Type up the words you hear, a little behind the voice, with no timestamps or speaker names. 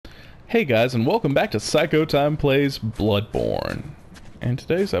Hey guys, and welcome back to Psychotyme Plays Bloodborne. In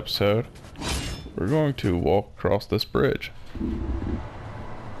today's episode, we're going to walk across this bridge.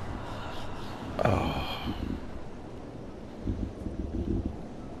 Oh.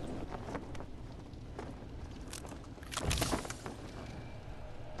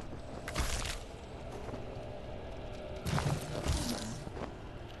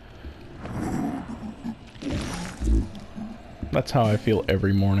 That's how I feel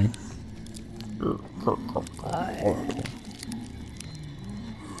every morning.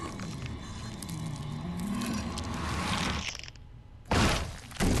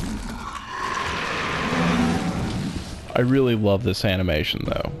 I really love this animation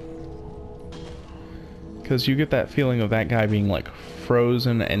though, because you get that feeling of that guy being like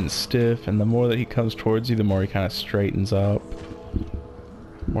frozen and stiff, and the more that he comes towards you, the more he kind of straightens up,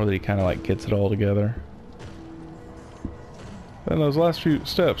 the more that he kind of like gets it all together. And those last few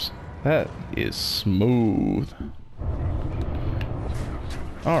steps, that is smooth.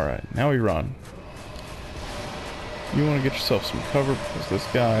 Alright, now we run. You want to get yourself some cover because this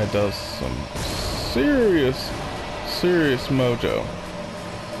guy does some serious mojo.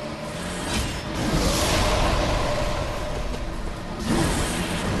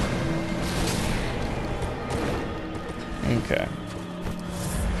 Okay.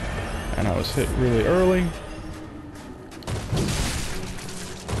 And I was hit really early.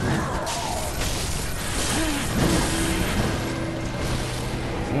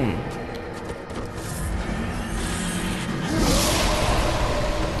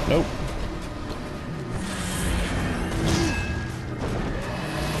 Nope.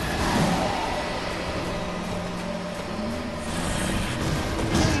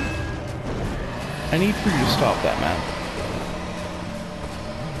 I need for you to stop that, man.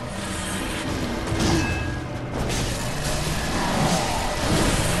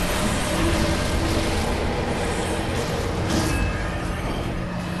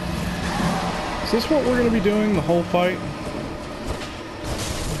 Is this what we're going to be doing the whole fight?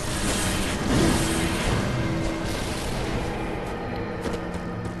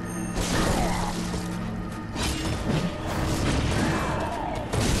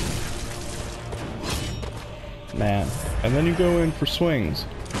 Man, and then you go in for swings.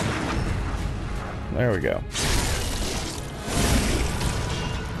 There we go.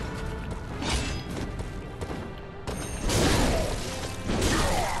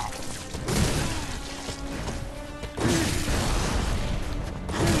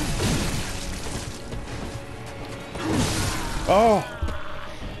 Oh,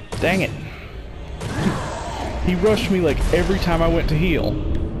 dang it. He rushed me like every time I went to heal.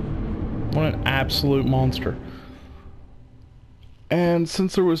 What an absolute monster. And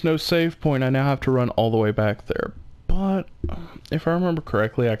since there was no save point, I now have to run all the way back there. But if I remember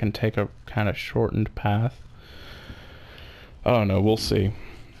correctly, I can take a kind of shortened path. I don't know, we'll see.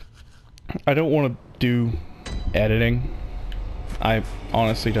 I don't want to do editing. I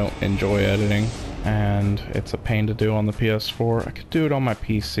honestly don't enjoy editing, and it's a pain to do on the PS4. I could do it on my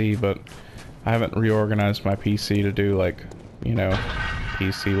PC, but I haven't reorganized my PC to do, like, you know,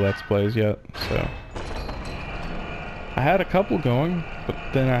 PC Let's Plays yet, so... I had a couple going, but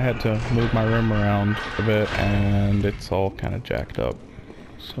then I had to move my room around a bit, and it's all kind of jacked up,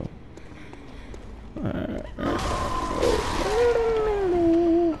 so... Where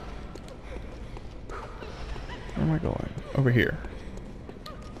am I going? Over here.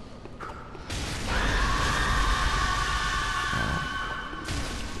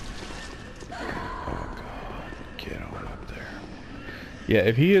 Yeah,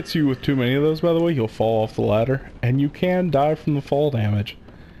 if he hits you with too many of those, by the way, you'll fall off the ladder, and you can die from the fall damage.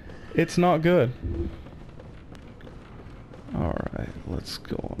 It's not good. Alright, let's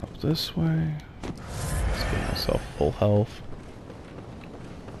go on up this way. Let's get myself full health.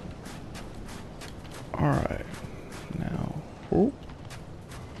 Alright, now... Oh.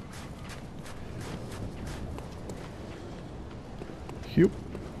 Yup.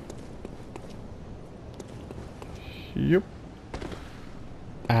 Yup.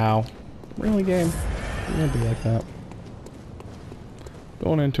 Ow. Really, game? You're gonna be like that.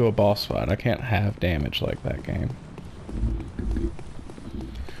 Going into a boss fight, I can't have damage like that, game.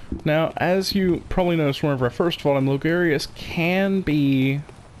 Now, as you probably noticed whenever I first fought him, Logarius can be,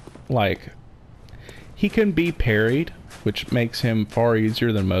 like... He can be parried, which makes him far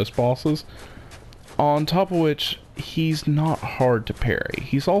easier than most bosses. On top of which, he's not hard to parry.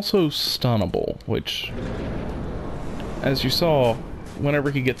 He's also stunnable, which... As you saw...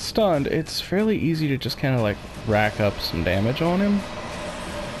 Whenever he gets stunned, it's fairly easy to just kind of like rack up some damage on him.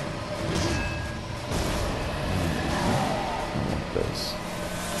 I want this.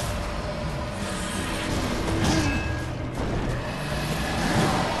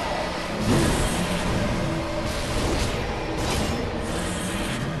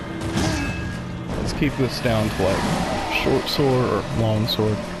 keep this down to like short sword or long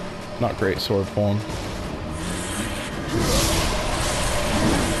sword, not great sword form.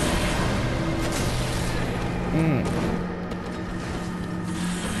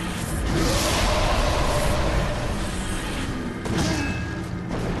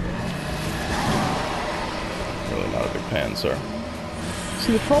 Really not a big fan, sir.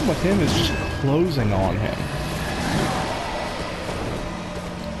 See, the problem with him is just closing on him.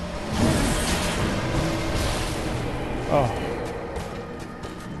 Oh.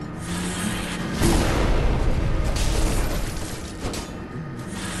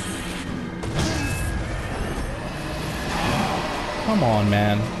 Come on,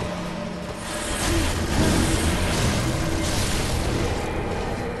 man.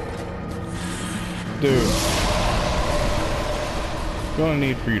 Dude. Gonna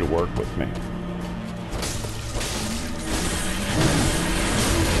need for you to work with me.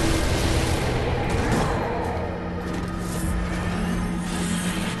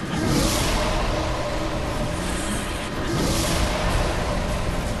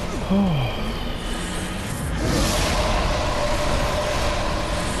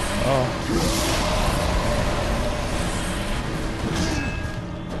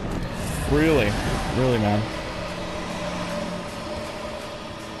 Really? Really, man?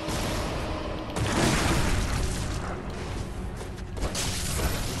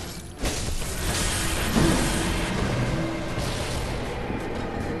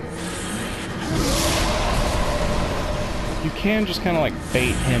 You can just kind of like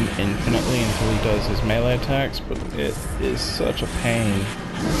bait him infinitely until he does his melee attacks, but it is such a pain.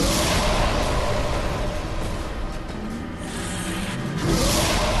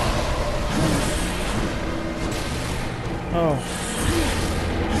 Oh.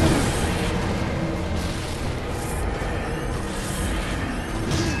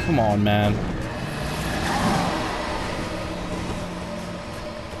 Come on, man.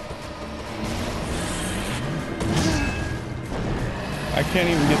 I can't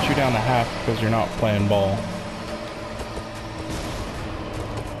even get you down to half because you're not playing ball.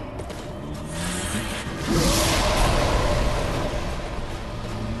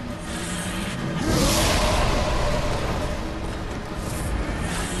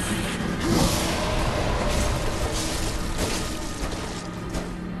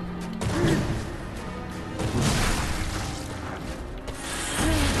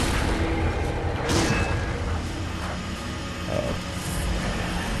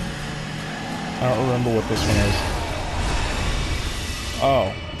 I don't remember what this one is.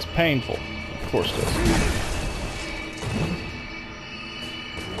 Oh, it's painful. Of course it is.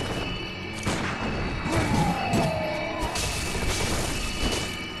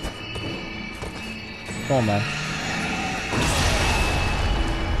 Come on, man.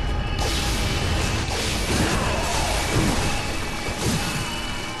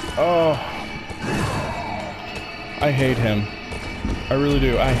 Oh. I hate him. I really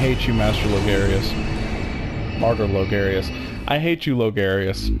do. I hate you, Master Logarius. Martyr Logarius. I hate you,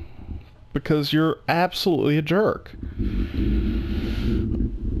 Logarius. Because you're absolutely a jerk.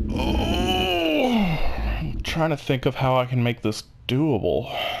 Oh, I'm trying to think of how I can make this doable.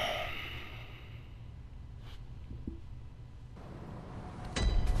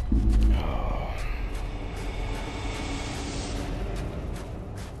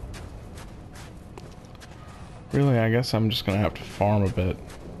 Really, I guess I'm just gonna have to farm a bit.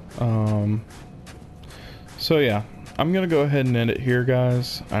 So yeah, I'm gonna go ahead and end it here,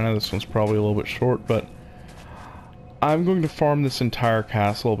 guys. I know this one's probably a little bit short, but I'm going to farm this entire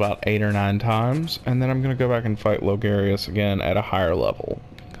castle about 8 or 9 times, and then I'm gonna go back and fight Logarius again at a higher level,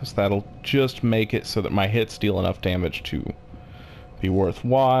 because that'll just make it so that my hits deal enough damage to be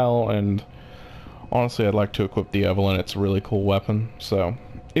worthwhile. And honestly, I'd like to equip the Evelyn. It's a really cool weapon. So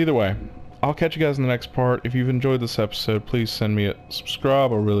either way, I'll catch you guys in the next part. If you've enjoyed this episode, please send me a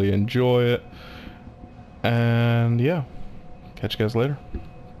subscribe. I really enjoy it. And yeah, catch you guys later.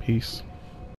 Peace.